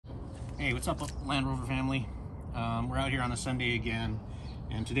Hey, what's up, Land Rover family? We're out here on a Sunday again,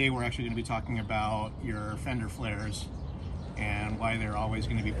 and today we're actually going to be talking about your fender flares and why they're always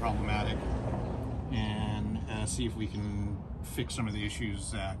going to be problematic, and see if we can fix some of the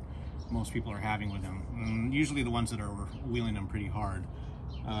issues that most people are having with them. Usually the ones that are wheeling them pretty hard.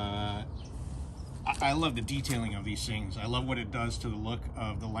 I love the detailing of these things. I love what it does to the look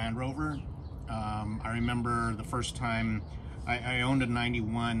of the Land Rover. I remember the first time I owned a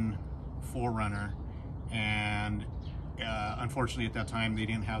 91 4Runner, and unfortunately at that time they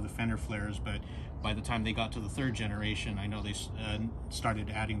didn't have the fender flares, but by the time they got to the third generation, I know they started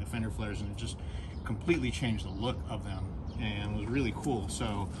adding the fender flares, and it just completely changed the look of them, and it was really cool.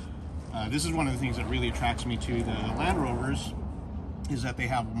 So this is one of the things that really attracts me to the Land Rovers, is that they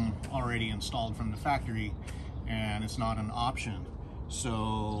have them already installed from the factory and it's not an option.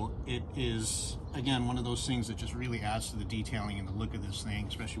 So it is, again, one of those things that just really adds to the detailing and the look of this thing,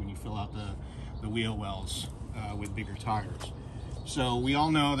 especially when you fill out the wheel wells with bigger tires. So we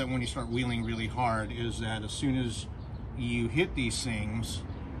all know that when you start wheeling really hard, is that as soon as you hit these things,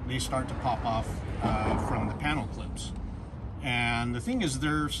 they start to pop off from the panel clips. And the thing is,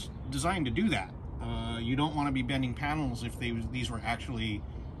 they're designed to do that. You don't want to be bending panels if these were actually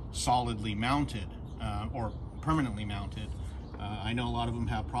solidly mounted or permanently mounted. I know a lot of them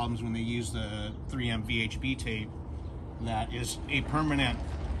have problems when they use the 3M VHB tape. That is a permanent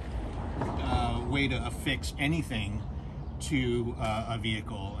way to affix anything to a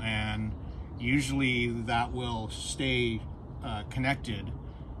vehicle, and usually that will stay connected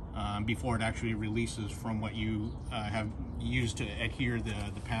before it actually releases from what you have used to adhere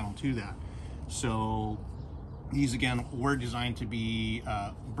the panel to that. So these, again, were designed to be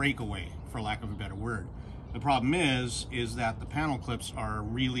breakaway, for lack of a better word. The problem is that the panel clips are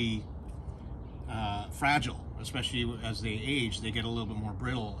really fragile, especially as they age. They get a little bit more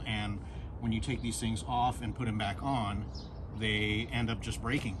brittle, and when you take these things off and put them back on, they end up just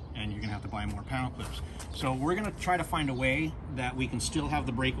breaking, and you're gonna have to buy more panel clips. So we're gonna try to find a way that we can still have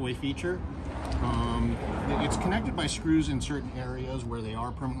the breakaway feature. It's connected by screws in certain areas where they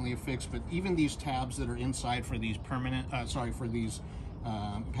are permanently affixed, but even these tabs that are inside for these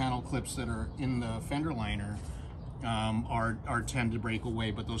panel clips that are in the fender liner tend to break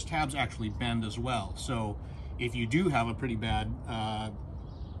away, but those tabs actually bend as well. So if you do have a pretty bad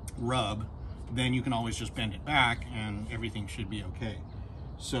rub, then you can always just bend it back and everything should be okay.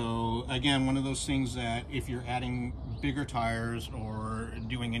 So again, one of those things that if you're adding bigger tires or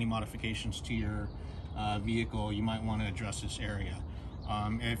doing any modifications to your vehicle, you might want to address this area.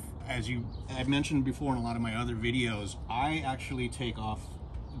 I've mentioned before in a lot of my other videos, I actually take off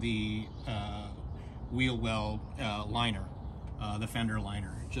the wheel well liner, the fender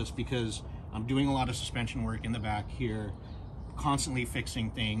liner, just because I'm doing a lot of suspension work in the back here, constantly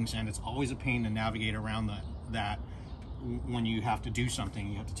fixing things, and it's always a pain to navigate around that when you have to do something.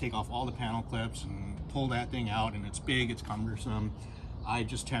 You have to take off all the panel clips and pull that thing out, and it's big, it's cumbersome. I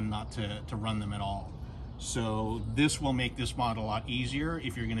just tend not to run them at all. So this will make this model a lot easier.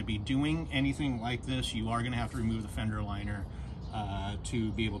 If you're going to be doing anything like this, you are going to have to remove the fender liner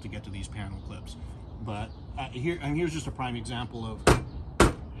to be able to get to these panel clips. But here's just a prime example of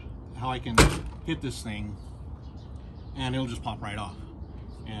how I can hit this thing and it'll just pop right off.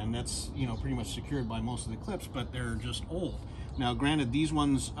 And that's, you know, pretty much secured by most of the clips, but they're just old. Now, granted, these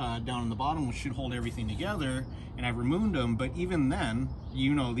ones down in the bottom should hold everything together, and I've removed them, but even then,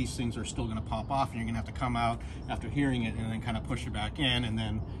 you know, these things are still gonna pop off, and you're gonna have to come out after hearing it and then kind of push it back in, and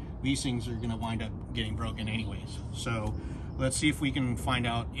then these things are gonna wind up getting broken anyways. So let's see if we can find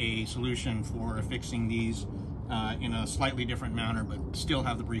out a solution for fixing these in a slightly different manner, but still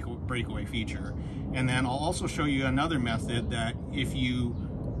have the breakaway feature. And then I'll also show you another method that if you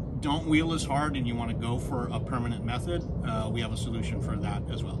don't wheel as hard and you want to go for a permanent method, we have a solution for that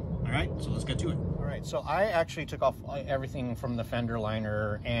as well. All right, so let's get to it. All right, so I actually took off everything from the fender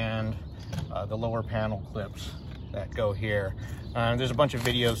liner and the lower panel clips that go here. There's a bunch of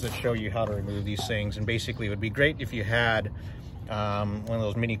videos that show you how to remove these things, and basically it would be great if you had one of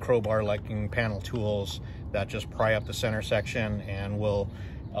those mini crowbar looking panel tools that just pry up the center section and will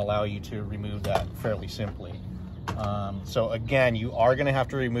allow you to remove that fairly simply. So again, you are going to have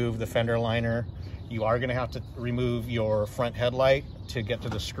to remove the fender liner. You are going to have to remove your front headlight to get to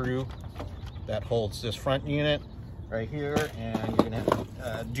the screw that holds this front unit right here, and you're going to have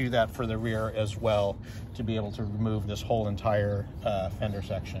to do that for the rear as well to be able to remove this whole entire fender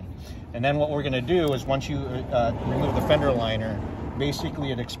section. And then what we're going to do is, once you remove the fender liner,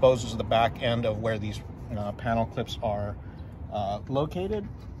 basically it exposes the back end of where these panel clips are located,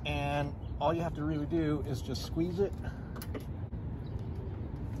 and all you have to really do is just squeeze it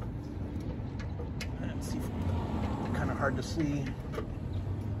Let's see, kind of hard to see.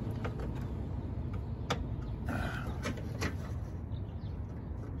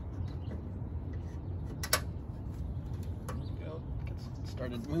 Go, get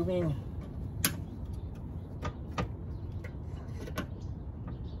started moving.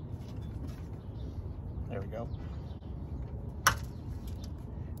 There we go.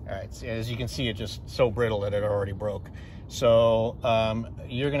 All right, so as you can see, it's just so brittle that it already broke. So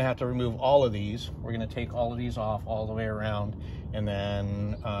you're gonna have to remove all of these. We're gonna take all of these off all the way around, and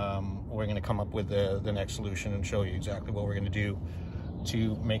then we're gonna come up with the next solution and show you exactly what we're gonna do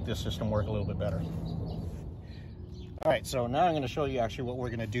to make this system work a little bit better. All right, so now I'm gonna show you actually what we're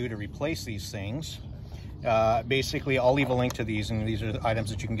gonna do to replace these things. Basically, I'll leave a link to these, and these are the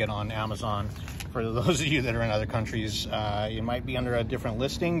items that you can get on Amazon. For those of you that are in other countries, it might be under a different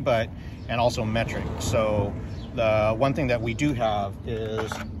listing, and also metric. So the one thing that we do have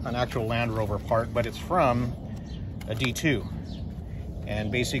is an actual Land Rover part, but it's from a D2.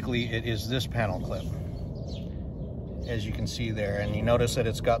 And basically it is this panel clip, as you can see there. And you notice that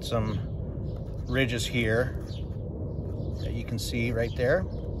it's got some ridges here that you can see right there,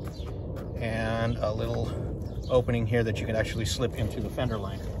 and a little opening here that you can actually slip into the fender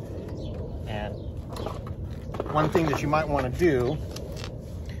liner. And one thing that you might want to do,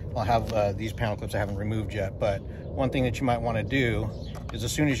 I'll have these panel clips I haven't removed yet, but one thing that you might want to do is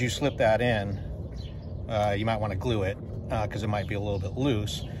as soon as you slip that in, you might want to glue it because it might be a little bit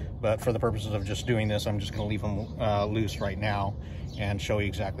loose. But for the purposes of just doing this, I'm just going to leave them loose right now and show you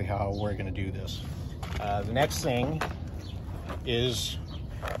exactly how we're going to do this. The next thing is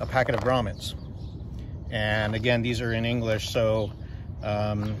a packet of grommets. And again, these are in English, so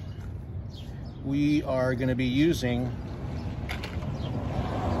we are going to be using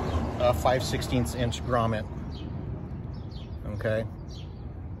a 5/16 inch grommet. Okay,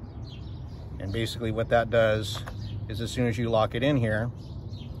 and basically what that does is as soon as you lock it in here,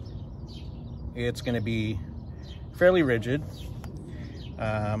 it's going to be fairly rigid.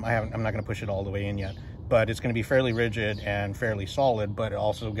 I'm not going to push it all the way in yet, but it's going to be fairly rigid and fairly solid, but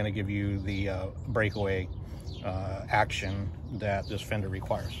also going to give you the breakaway action that this fender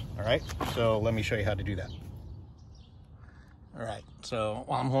requires. All right, so let me show you how to do that. All right, so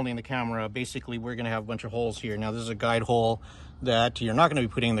while I'm holding the camera, basically we're going to have a bunch of holes here. Now this is a guide hole that you're not going to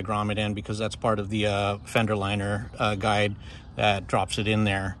be putting the grommet in because that's part of the fender liner guide that drops it in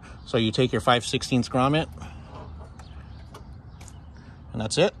there. So you take your 5/16 grommet, and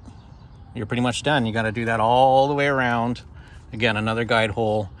that's it. You're pretty much done. You got to do that all the way around. Again, another guide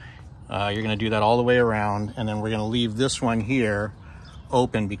hole. You're going to do that all the way around, and then we're going to leave this one here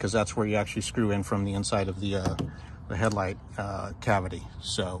open because that's where you actually screw in from the inside of the headlight cavity.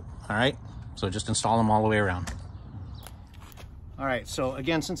 So, all right, so just install them all the way around. All right, so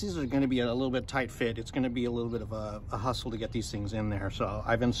again, since these are going to be a little bit tight fit, it's going to be a little bit of a hustle to get these things in there. So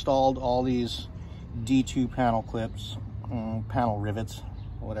I've installed all these D2 panel clips, panel rivets,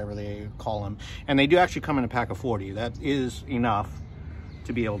 whatever they call them, and they do actually come in a pack of 40. That is enough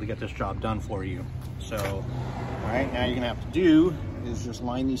to be able to get this job done for you. So, all right, now you're gonna have to do is just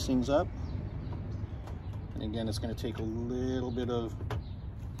line these things up. And again, it's gonna take a little bit of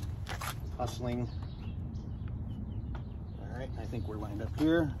hustling. All right, I think we're lined up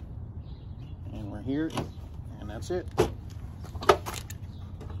here, and we're here, and that's it.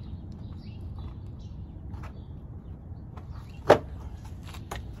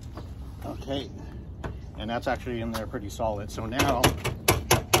 Okay, and that's actually in there pretty solid. So now,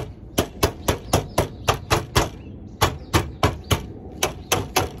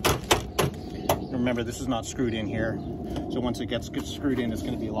 remember, this is not screwed in here. So once it gets screwed in, it's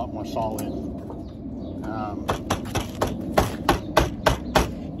going to be a lot more solid.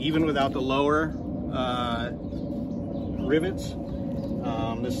 Even without the lower rivets,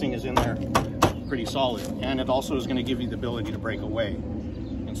 this thing is in there pretty solid. And it also is going to give you the ability to break away.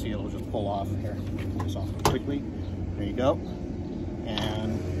 You can see it'll just pull off here. Pull this off quickly. There you go.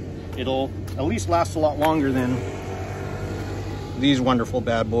 And it'll at least last a lot longer than these wonderful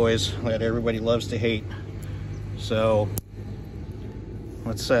bad boys that everybody loves to hate. So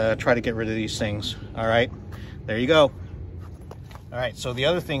let's try to get rid of these things. All right, there you go. All right, so the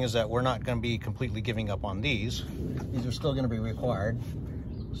other thing is that we're not going to be completely giving up on these. These are still going to be required.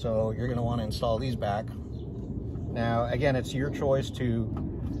 So you're going to want to install these back. Now, again, it's your choice to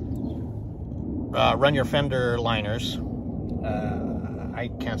run your fender liners. I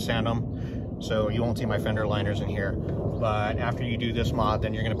can't stand them, so you won't see my fender liners in here. But after you do this mod,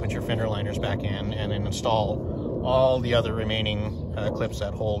 then you're going to put your fender liners back in and then install all the other remaining clips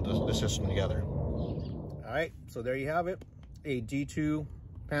that hold the system together. All right, so there you have it. A D2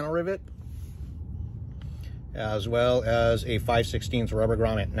 panel rivet. as well as a 5/16 rubber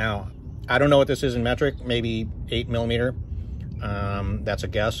grommet. Now, I don't know what this is in metric, maybe 8 millimeter. That's a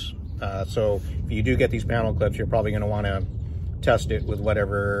guess. So if you do get these panel clips, you're probably going to want to test it with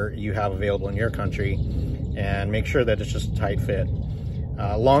whatever you have available in your country and make sure that it's just a tight fit.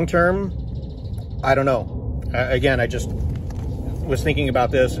 Long term, I don't know. Again, I just was thinking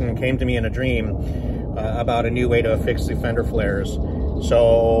about this and it came to me in a dream about a new way to fix the fender flares.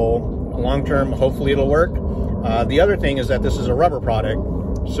 So long term, hopefully it'll work. The other thing is that this is a rubber product,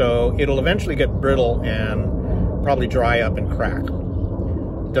 so it'll eventually get brittle and probably dry up and crack.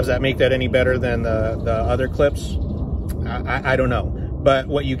 Does that make that any better than the other clips? I don't know. But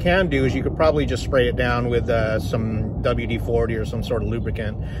what you can do is you could probably just spray it down with some WD-40 or some sort of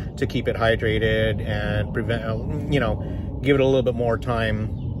lubricant to keep it hydrated and prevent, you know, give it a little bit more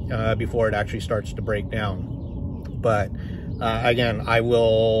time before it actually starts to break down. But again, I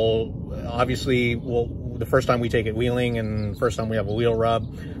will obviously, the first time we take it wheeling and first time we have a wheel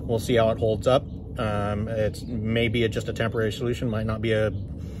rub, we'll see how it holds up. It's maybe just a temporary solution, might not be a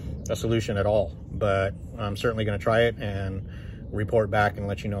solution at all, but I'm certainly going to try it and report back and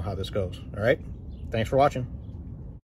let you know how this goes. All right, thanks for watching.